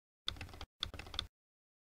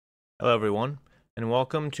Hello everyone, and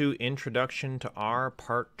welcome to Introduction to R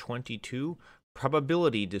Part 22,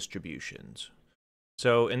 Probability Distributions.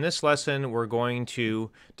 So in this lesson, we're going to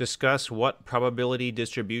discuss what probability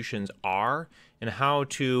distributions are and how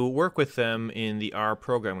to work with them in the R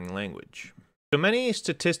programming language. So many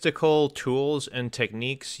statistical tools and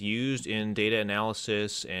techniques used in data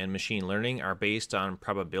analysis and machine learning are based on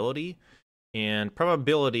probability. And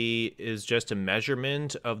probability is just a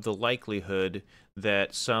measurement of the likelihood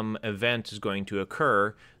that some event is going to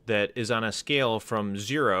occur that is on a scale from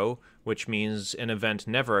 0, which means an event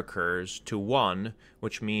never occurs, to 1,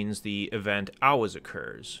 which means the event always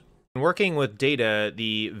occurs. In working with data,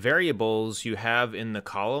 the variables you have in the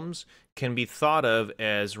columns can be thought of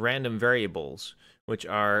as random variables, which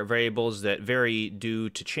are variables that vary due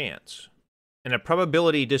to chance. And a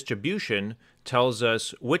probability distribution tells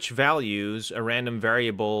us which values a random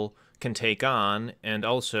variable can take on, and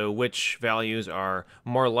also which values are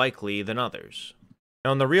more likely than others.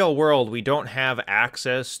 Now, in the real world, we don't have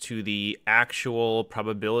access to the actual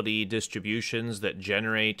probability distributions that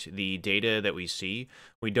generate the data that we see.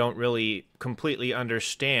 We don't really completely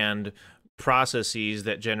understand processes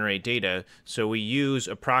that generate data, so we use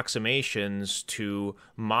approximations to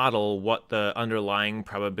model what the underlying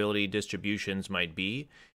probability distributions might be.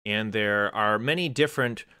 And there are many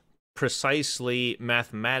different precisely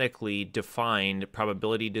mathematically defined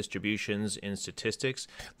probability distributions in statistics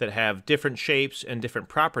that have different shapes and different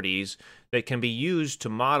properties that can be used to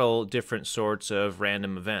model different sorts of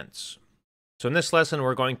random events. So in this lesson,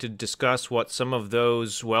 we're going to discuss what some of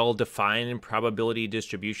those well-defined probability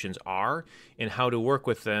distributions are and how to work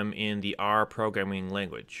with them in the R programming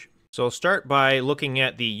language. So I'll start by looking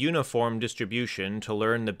at the uniform distribution to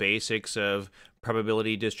learn the basics of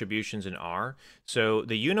probability distributions in R. So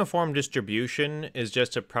the uniform distribution is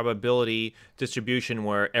just a probability distribution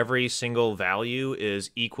where every single value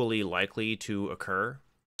is equally likely to occur.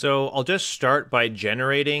 So I'll just start by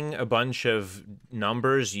generating a bunch of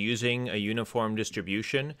numbers using a uniform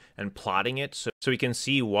distribution and plotting it so we can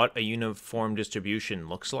see what a uniform distribution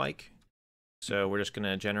looks like. So we're just going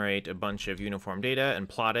to generate a bunch of uniform data and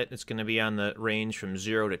plot it. It's going to be on the range from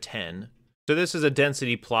 0 to 10. So this is a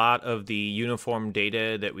density plot of the uniform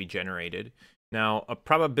data that we generated. Now, a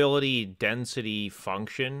probability density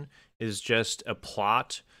function is just a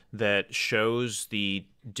plot that shows the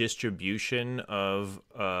distribution of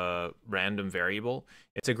a random variable.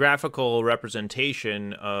 It's a graphical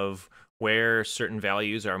representation of where certain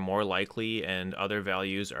values are more likely and other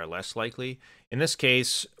values are less likely. In this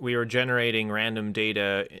case, we are generating random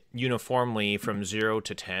data uniformly from 0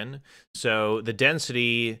 to 10. So the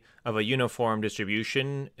density of a uniform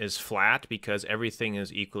distribution is flat because everything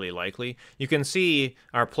is equally likely. You can see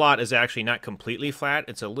our plot is actually not completely flat.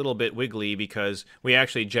 It's a little bit wiggly because we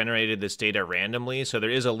actually generated this data randomly. So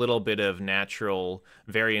there is a little bit of natural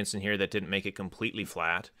variance in here that didn't make it completely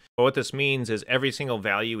flat. But what this means is every single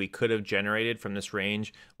value we could have generated from this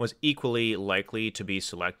range was equally likely to be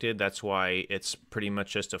selected. That's why it's pretty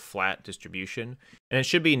much just a flat distribution. And it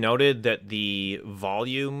should be noted that the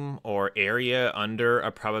volume or area under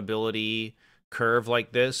a probability curve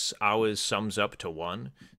like this always sums up to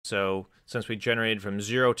 1. So since we generated from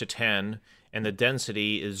 0 to 10 and the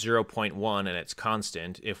density is 0.1 and it's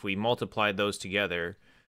constant, if we multiply those together,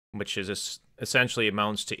 which is essentially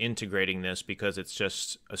amounts to integrating this because it's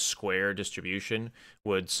just a square distribution,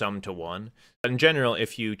 would sum to 1. In general,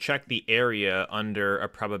 if you check the area under a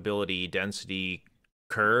probability density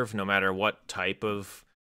curve, no matter what type of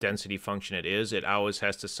density function it is, it always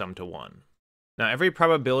has to sum to 1. Now, every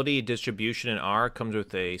probability distribution in R comes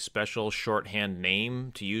with a special shorthand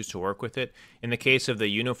name to use to work with it. In the case of the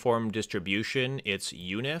uniform distribution, it's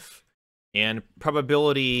UNIF. And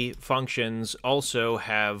probability functions also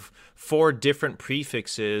have 4 different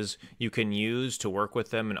prefixes you can use to work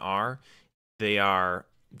with them in R. They are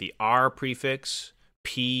the R prefix,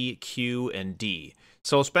 P, Q, and D.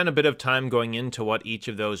 So I'll spend a bit of time going into what each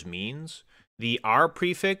of those means. The R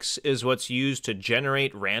prefix is what's used to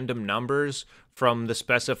generate random numbers from the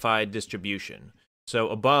specified distribution. So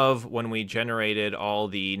above, when we generated all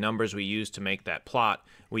the numbers we used to make that plot,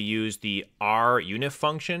 we used the RUnif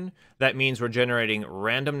function. That means we're generating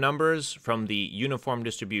random numbers from the uniform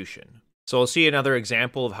distribution. So we'll see another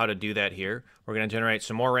example of how to do that here. We're going to generate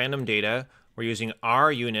some more random data. We're using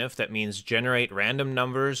RUnif, that means generate random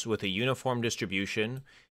numbers with a uniform distribution.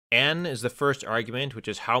 N is the first argument, which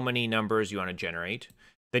is how many numbers you want to generate.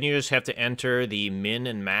 Then you just have to enter the min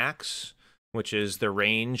and max, which is the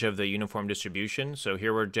range of the uniform distribution. So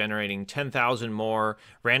here we're generating 10,000 more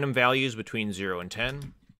random values between 0 and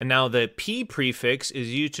 10. And now the p prefix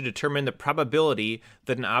is used to determine the probability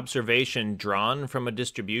that an observation drawn from a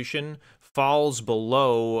distribution falls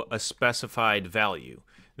below a specified value.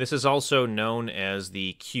 This is also known as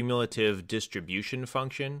the cumulative distribution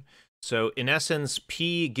function. So in essence,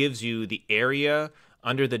 p gives you the area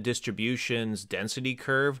under the distribution's density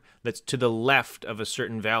curve that's to the left of a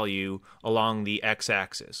certain value along the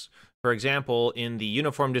x-axis. For example, in the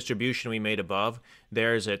uniform distribution we made above,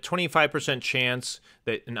 there's a 25% chance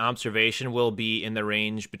that an observation will be in the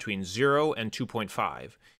range between 0 and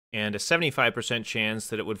 2.5, and a 75% chance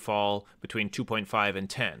that it would fall between 2.5 and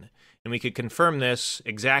 10. And we could confirm this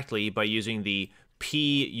exactly by using the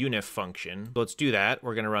punif function. So let's do that.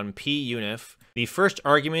 We're going to run punif. The first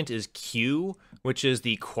argument is q, which is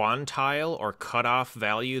the quantile or cutoff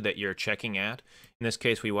value that you're checking at. In this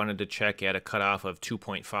case, we wanted to check at a cutoff of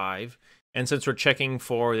 2.5. And since we're checking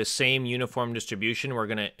for the same uniform distribution, we're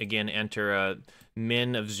going to, again, enter a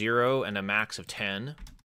min of 0 and a max of 10.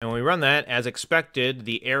 And when we run that, as expected,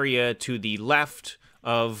 the area to the left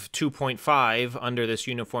of 2.5 under this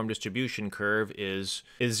uniform distribution curve is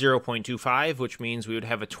 0.25, which means we would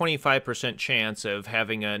have a 25% chance of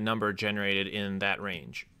having a number generated in that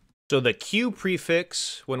range. So the q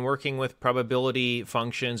prefix when working with probability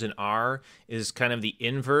functions in R is kind of the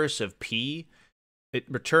inverse of p. It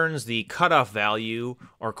returns the cutoff value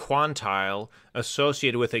or quantile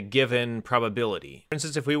associated with a given probability. For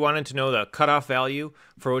instance, if we wanted to know the cutoff value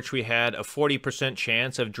for which we had a 40%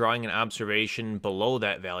 chance of drawing an observation below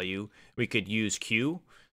that value, we could use q.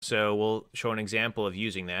 So we'll show an example of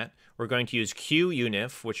using that. We're going to use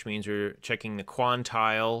qunif, which means we're checking the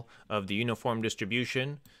quantile of the uniform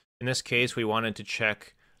distribution. In this case, we wanted to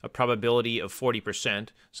check a probability of 40%.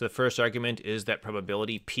 So the first argument is that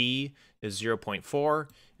probability p is 0.4.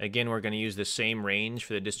 Again, we're going to use the same range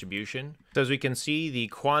for the distribution. So as we can see, the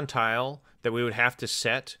quantile that we would have to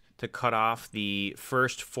set to cut off the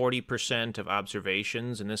first 40% of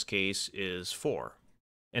observations, in this case, is 4.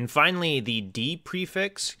 And finally, the d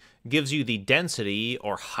prefix gives you the density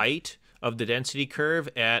or height of the density curve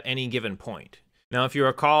at any given point. Now, if you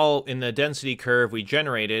recall, in the density curve we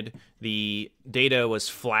generated, the data was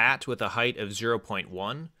flat with a height of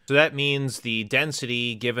 0.1. So that means the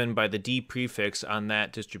density given by the d prefix on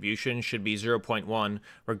that distribution should be 0.1,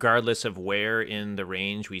 regardless of where in the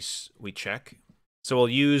range we check. So we'll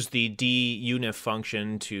use the dunif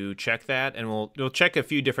function to check that, and we'll check a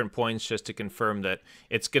few different points just to confirm that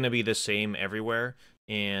it's going to be the same everywhere.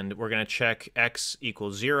 And we're going to check x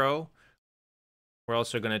equals 0. We're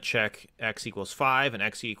also going to check x equals 5 and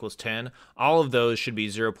x equals 10. All of those should be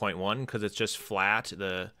 0.1 because it's just flat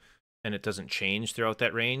and it doesn't change throughout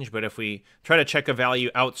that range. But if we try to check a value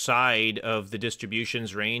outside of the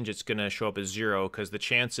distribution's range, it's going to show up as 0 because the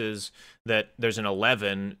chances that there's an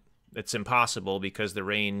 11, it's impossible because the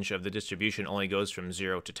range of the distribution only goes from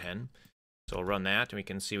 0 to 10. So we'll run that, and we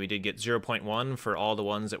can see we did get 0.1 for all the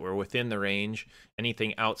ones that were within the range.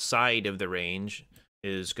 Anything outside of the range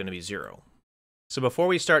is going to be 0. So before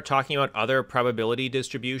we start talking about other probability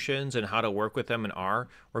distributions and how to work with them in R,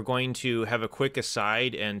 we're going to have a quick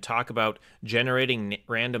aside and talk about generating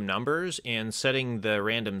random numbers and setting the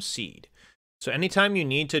random seed. So anytime you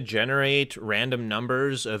need to generate random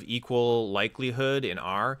numbers of equal likelihood in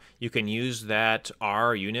R, you can use that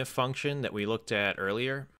runif function that we looked at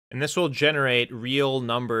earlier. And this will generate real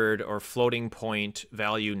numbered or floating point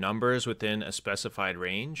value numbers within a specified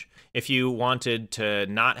range. If you wanted to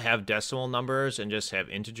not have decimal numbers and just have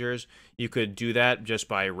integers, you could do that just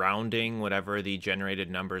by rounding whatever the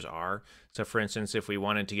generated numbers are. So for instance, if we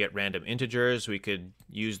wanted to get random integers, we could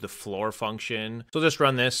use the floor function. So just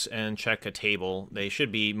run this and check a table. They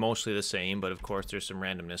should be mostly the same, but of course there's some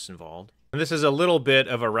randomness involved. And this is a little bit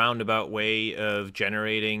of a roundabout way of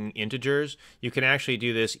generating integers. You can actually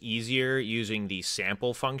do this easier using the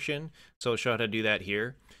sample function. So I'll show how to do that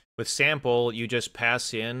here. With sample, you just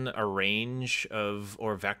pass in a range of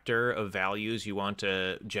or vector of values you want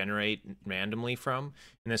to generate randomly from.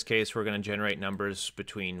 In this case, we're going to generate numbers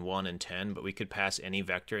between 1 and 10, but we could pass any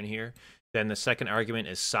vector in here. Then the second argument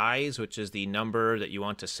is size, which is the number that you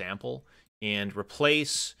want to sample. And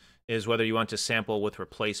replace is whether you want to sample with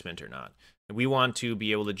replacement or not. We want to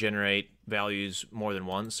be able to generate values more than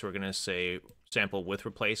once. So we're going to say sample with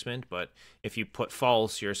replacement, but if you put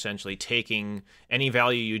false, you're essentially taking any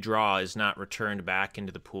value you draw is not returned back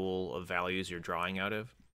into the pool of values you're drawing out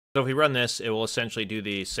of. So if we run this, it will essentially do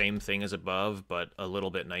the same thing as above, but a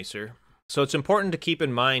little bit nicer. So it's important to keep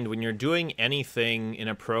in mind when you're doing anything in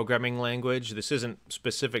a programming language, this isn't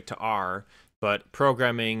specific to R, but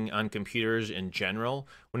programming on computers in general,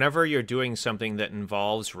 whenever you're doing something that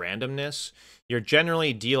involves randomness, you're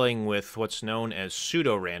generally dealing with what's known as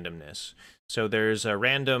pseudo-randomness. So there's a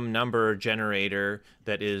random number generator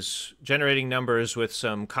that is generating numbers with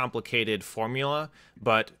some complicated formula,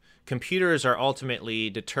 but computers are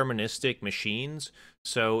ultimately deterministic machines.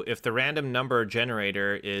 So if the random number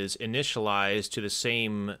generator is initialized to the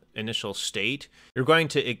same initial state, you're going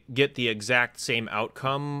to get the exact same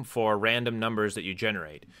outcome for random numbers that you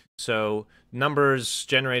generate. So numbers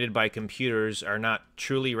generated by computers are not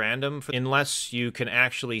truly random unless you can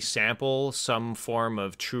actually sample some form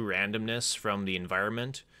of true randomness from the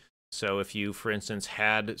environment. So if you, for instance,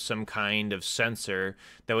 had some kind of sensor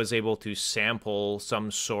that was able to sample some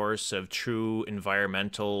source of true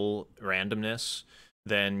environmental randomness,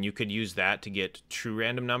 then you could use that to get true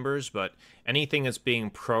random numbers. But anything that's being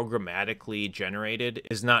programmatically generated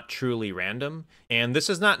is not truly random. And this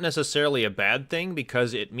is not necessarily a bad thing,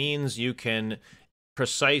 because it means you can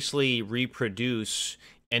precisely reproduce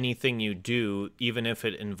anything you do, even if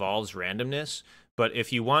it involves randomness. But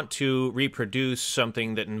if you want to reproduce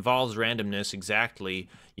something that involves randomness exactly,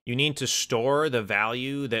 you need to store the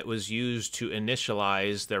value that was used to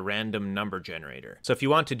initialize the random number generator. So if you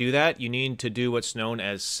want to do that, you need to do what's known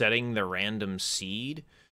as setting the random seed,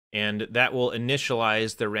 and that will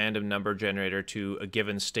initialize the random number generator to a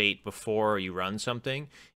given state before you run something.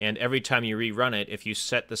 And every time you rerun it, if you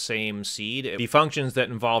set the same seed, the functions that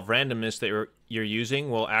involve randomness that you're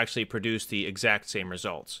using will actually produce the exact same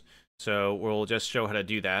results. So we'll just show how to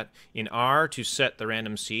do that. In R, to set the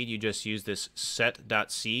random seed, you just use this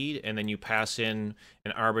set.seed, and then you pass in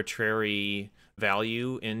an arbitrary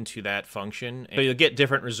value into that function. So you'll get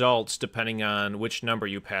different results depending on which number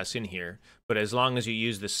you pass in here. But as long as you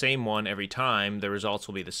use the same one every time, the results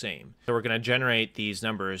will be the same. So we're going to generate these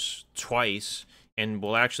numbers twice, and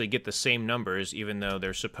we'll actually get the same numbers even though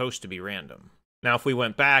they're supposed to be random. Now, if we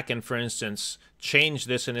went back and, for instance, changed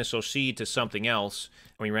this initial seed to something else,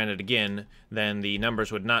 and we ran it again, then the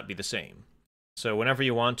numbers would not be the same. So whenever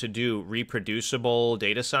you want to do reproducible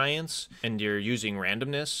data science and you're using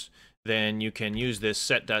randomness, then you can use this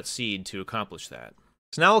set.seed to accomplish that.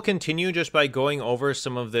 So now we'll continue just by going over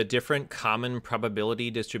some of the different common probability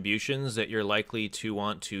distributions that you're likely to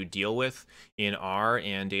want to deal with in R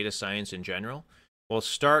and data science in general. We'll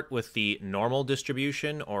start with the normal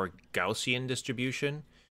distribution, or Gaussian distribution.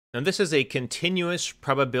 Now, this is a continuous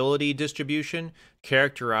probability distribution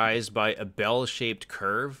characterized by a bell-shaped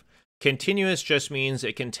curve. Continuous just means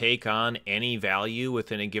it can take on any value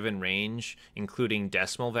within a given range, including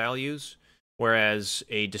decimal values, whereas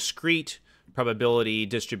a discrete probability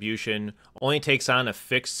distribution only takes on a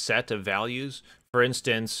fixed set of values. For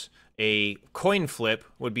instance, a coin flip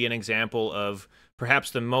would be an example of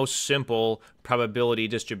perhaps the most simple probability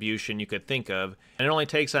distribution you could think of, and it only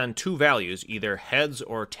takes on two values, either heads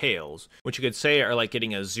or tails, which you could say are like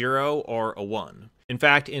getting a 0 or a 1. In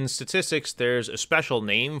fact, in statistics, there's a special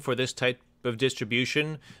name for this type of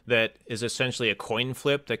distribution that is essentially a coin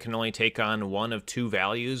flip that can only take on one of two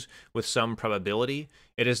values with some probability.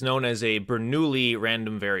 It is known as a Bernoulli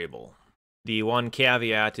random variable. The one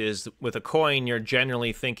caveat is, with a coin, you're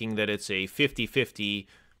generally thinking that it's a 50-50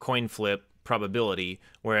 coin flip probability,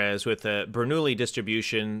 whereas with a Bernoulli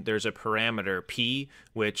distribution, there's a parameter p,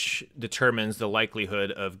 which determines the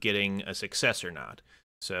likelihood of getting a success or not.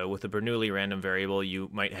 So with a Bernoulli random variable, you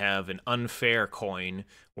might have an unfair coin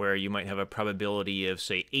where you might have a probability of,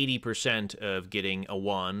 say, 80% of getting a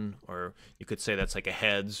 1, or you could say that's like a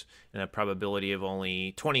heads, and a probability of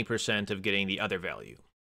only 20% of getting the other value.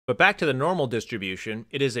 But back to the normal distribution,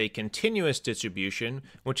 it is a continuous distribution,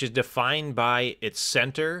 which is defined by its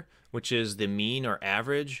center, which is the mean or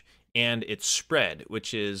average, and its spread,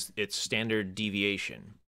 which is its standard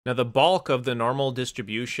deviation. Now, the bulk of the normal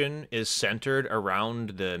distribution is centered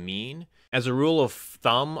around the mean. As a rule of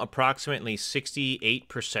thumb, approximately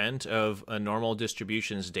 68% of a normal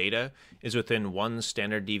distribution's data is within one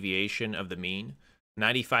standard deviation of the mean.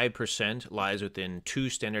 95% lies within 2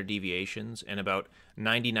 standard deviations, and about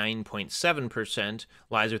 99.7%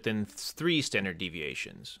 lies within 3 standard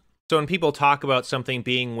deviations. So when people talk about something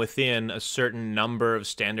being within a certain number of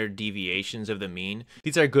standard deviations of the mean,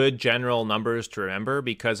 these are good general numbers to remember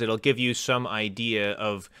because it'll give you some idea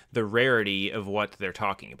of the rarity of what they're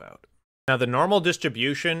talking about. Now, the normal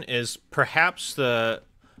distribution is perhaps the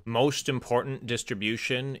most important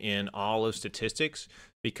distribution in all of statistics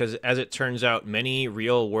because, as it turns out, many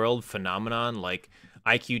real-world phenomenon like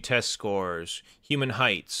IQ test scores, human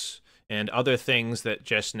heights, and other things that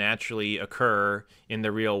just naturally occur in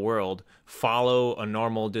the real world follow a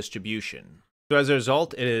normal distribution. So as a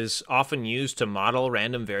result, it is often used to model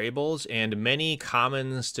random variables, and many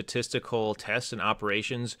common statistical tests and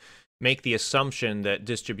operations make the assumption that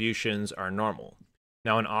distributions are normal.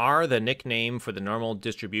 Now in R, the nickname for the normal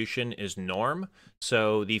distribution is norm,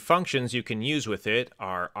 so the functions you can use with it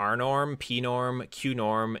are rnorm, pnorm,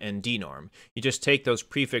 qnorm, and dnorm. You just take those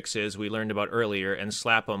prefixes we learned about earlier and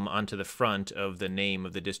slap them onto the front of the name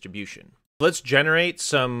of the distribution. Let's generate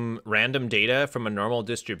some random data from a normal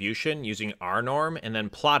distribution using rnorm and then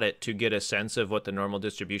plot it to get a sense of what the normal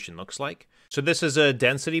distribution looks like. So this is a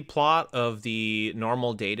density plot of the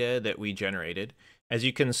normal data that we generated. As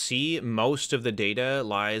you can see, most of the data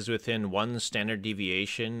lies within one standard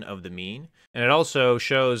deviation of the mean. And it also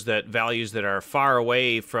shows that values that are far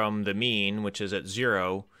away from the mean, which is at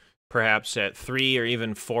 0, perhaps at 3 or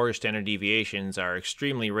even 4 standard deviations, are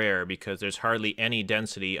extremely rare because there's hardly any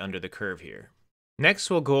density under the curve here. Next,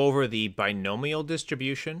 we'll go over the binomial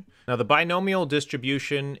distribution. Now, the binomial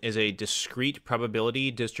distribution is a discrete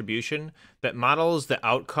probability distribution that models the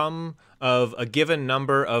outcome of a given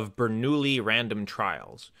number of Bernoulli random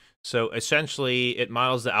trials. So essentially, it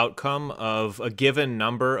models the outcome of a given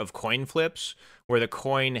number of coin flips where the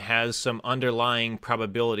coin has some underlying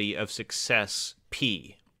probability of success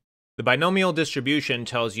p. The binomial distribution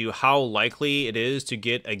tells you how likely it is to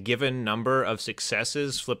get a given number of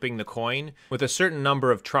successes flipping the coin with a certain number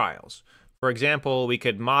of trials. For example, we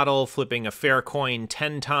could model flipping a fair coin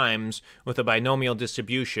 10 times with a binomial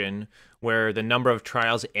distribution where the number of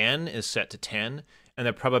trials n is set to 10 and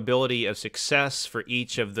the probability of success for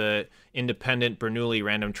each of the independent Bernoulli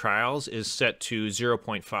random trials is set to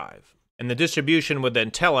 0.5. And the distribution would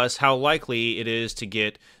then tell us how likely it is to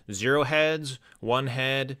get 0 heads, 1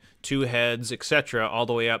 head, 2 heads, etc., all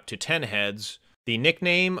the way up to 10 heads. The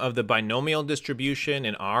nickname of the binomial distribution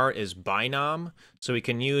in R is binom, so we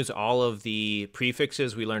can use all of the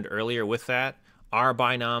prefixes we learned earlier with that: R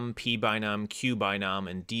binom, P binom, Q binom,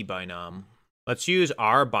 and D binom. Let's use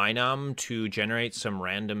R binom to generate some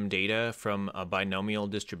random data from a binomial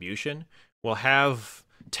distribution. We'll have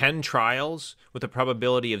 10 trials with a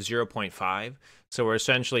probability of 0.5. So we're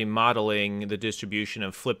essentially modeling the distribution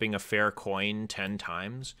of flipping a fair coin 10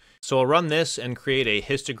 times. So I'll run this and create a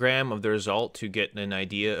histogram of the result to get an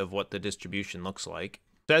idea of what the distribution looks like.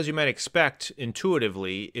 So as you might expect,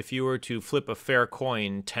 intuitively, if you were to flip a fair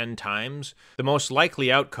coin 10 times, the most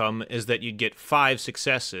likely outcome is that you'd get 5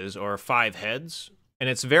 successes or 5 heads. And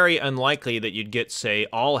it's very unlikely that you'd get, say,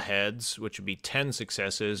 all heads, which would be 10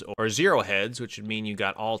 successes, or 0 heads, which would mean you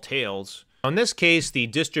got all tails. In this case, the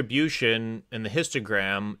distribution in the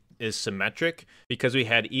histogram is symmetric because we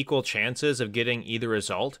had equal chances of getting either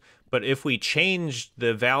result. But if we changed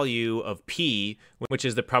the value of p, which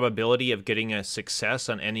is the probability of getting a success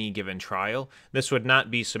on any given trial, this would not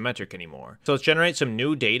be symmetric anymore. So let's generate some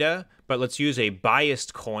new data, but let's use a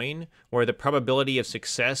biased coin where the probability of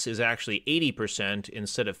success is actually 80%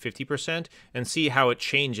 instead of 50%, and see how it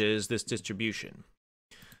changes this distribution.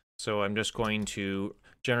 So I'm just going to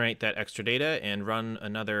generate that extra data and run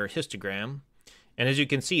another histogram. And as you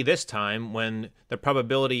can see this time, when the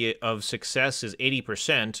probability of success is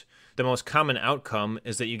 80%, the most common outcome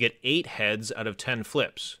is that you get 8 heads out of 10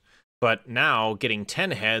 flips. But now getting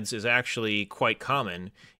 10 heads is actually quite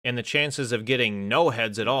common, and the chances of getting no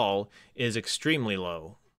heads at all is extremely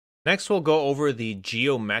low. Next, we'll go over the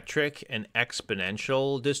geometric and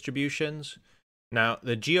exponential distributions. Now,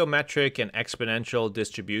 the geometric and exponential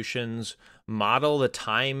distributions model the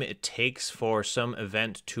time it takes for some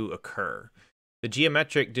event to occur. The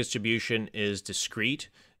geometric distribution is discrete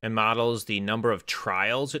and models the number of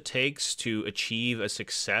trials it takes to achieve a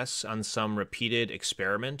success on some repeated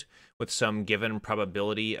experiment with some given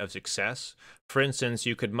probability of success. For instance,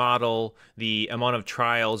 you could model the amount of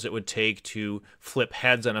trials it would take to flip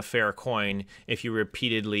heads on a fair coin if you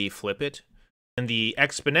repeatedly flip it. And the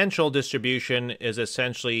exponential distribution is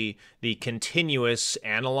essentially the continuous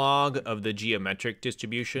analog of the geometric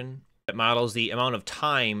distribution. It models the amount of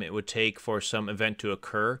time it would take for some event to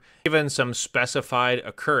occur, given some specified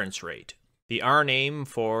occurrence rate. The R name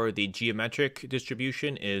for the geometric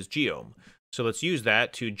distribution is geom. So let's use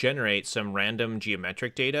that to generate some random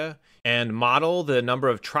geometric data and model the number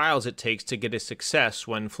of trials it takes to get a success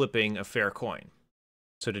when flipping a fair coin.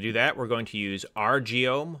 So to do that, we're going to use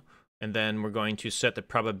rgeom, and then we're going to set the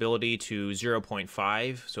probability to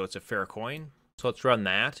 0.5, so it's a fair coin. So let's run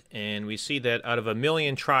that, and we see that out of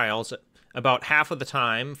 1,000,000 trials, about half of the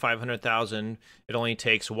time, 500,000, it only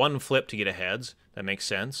takes 1 flip to get a heads. That makes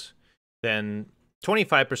sense. Then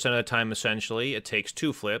 25% of the time, essentially, it takes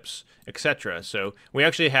 2 flips, etc. So we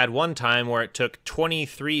actually had one time where it took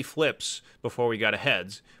 23 flips before we got a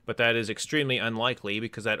heads, but that is extremely unlikely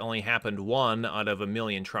because that only happened 1 out of a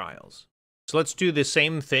million trials. So let's do the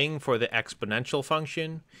same thing for the exponential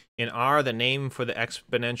function. In R, the name for the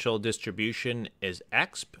exponential distribution is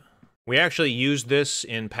exp. We actually used this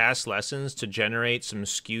in past lessons to generate some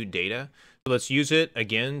skewed data. So let's use it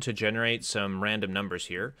again to generate some random numbers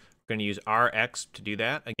here. We're going to use Rx to do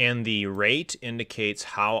that. And the rate indicates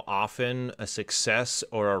how often a success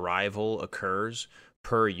or arrival occurs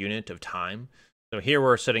per unit of time. So here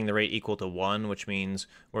we're setting the rate equal to 1, which means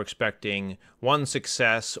we're expecting 1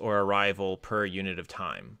 success or arrival per unit of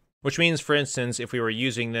time. Which means, for instance, if we were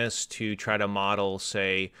using this to try to model,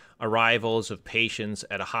 say, arrivals of patients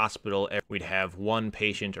at a hospital, we'd have 1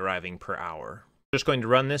 patient arriving per hour. We're just going to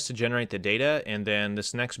run this to generate the data, and then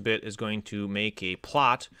this next bit is going to make a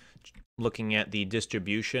plot looking at the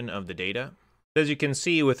distribution of the data. As you can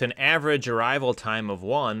see, with an average arrival time of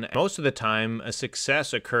 1, most of the time a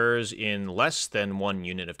success occurs in less than 1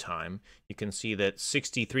 unit of time. You can see that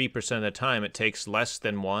 63% of the time it takes less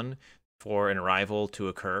than 1 for an arrival to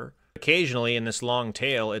occur. Occasionally, in this long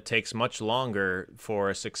tail, it takes much longer for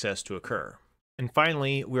a success to occur. And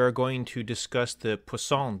finally, we are going to discuss the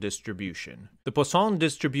Poisson distribution. The Poisson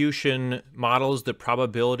distribution models the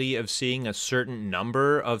probability of seeing a certain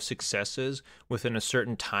number of successes within a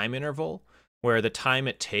certain time interval, where the time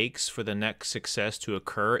it takes for the next success to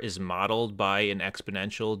occur is modeled by an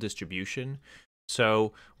exponential distribution.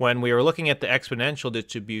 So when we were looking at the exponential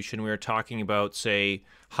distribution, we were talking about, say,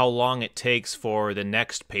 how long it takes for the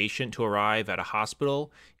next patient to arrive at a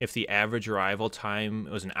hospital if the average arrival time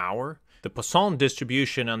was an hour. The Poisson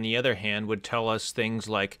distribution, on the other hand, would tell us things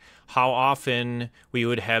like how often we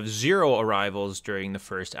would have 0 arrivals during the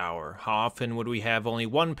first hour. How often would we have only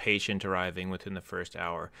 1 patient arriving within the first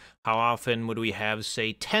hour? How often would we have,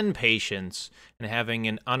 say, 10 patients and having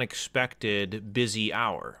an unexpected busy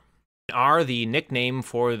hour? R, the nickname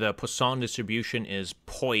for the Poisson distribution is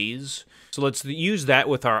poise. So let's use that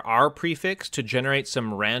with our R prefix to generate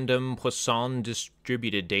some random Poisson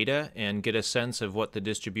distributed data and get a sense of what the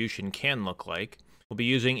distribution can look like. We'll be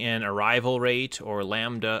using an arrival rate, or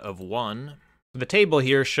lambda, of 1. The table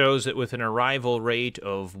here shows that with an arrival rate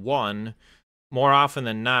of 1, more often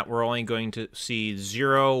than not, we're only going to see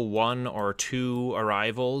 0, 1, or 2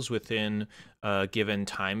 arrivals within a given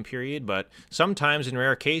time period, but sometimes in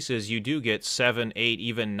rare cases you do get 7, 8,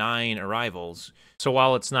 even 9 arrivals. So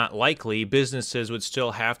while it's not likely, businesses would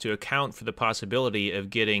still have to account for the possibility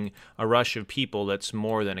of getting a rush of people that's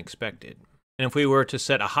more than expected. And if we were to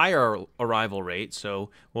set a higher arrival rate,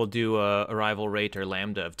 so we'll do a arrival rate, or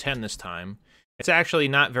lambda, of 10 this time, it's actually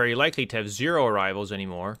not very likely to have 0 arrivals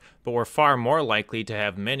anymore, but we're far more likely to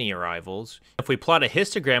have many arrivals. If we plot a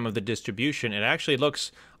histogram of the distribution, it actually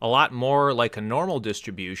looks a lot more like a normal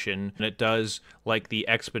distribution than it does like the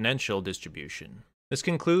exponential distribution. This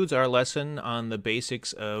concludes our lesson on the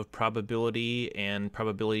basics of probability and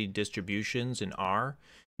probability distributions in R.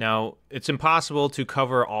 Now, it's impossible to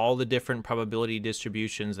cover all the different probability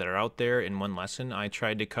distributions that are out there in one lesson. I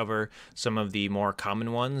tried to cover some of the more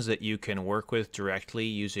common ones that you can work with directly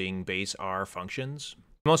using base R functions.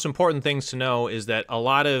 The most important things to know is that a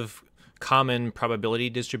lot of common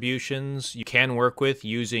probability distributions you can work with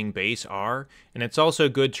using base R, and it's also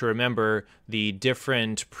good to remember the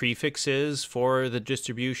different prefixes for the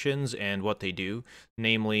distributions and what they do.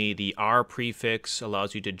 Namely, the R prefix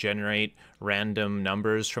allows you to generate random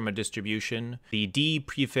numbers from a distribution. The D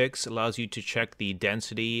prefix allows you to check the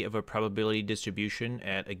density of a probability distribution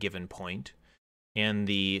at a given point. And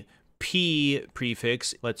the P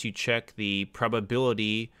prefix lets you check the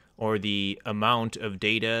probability or the amount of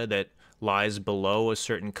data that lies below a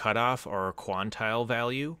certain cutoff or quantile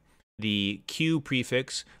value. The Q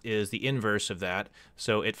prefix is the inverse of that,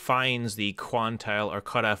 so it finds the quantile or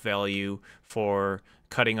cutoff value for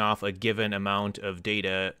cutting off a given amount of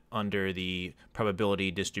data under the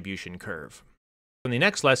probability distribution curve. In the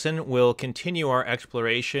next lesson, we'll continue our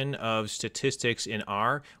exploration of statistics in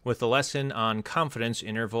R with a lesson on confidence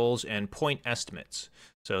intervals and point estimates.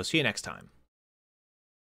 So see you next time.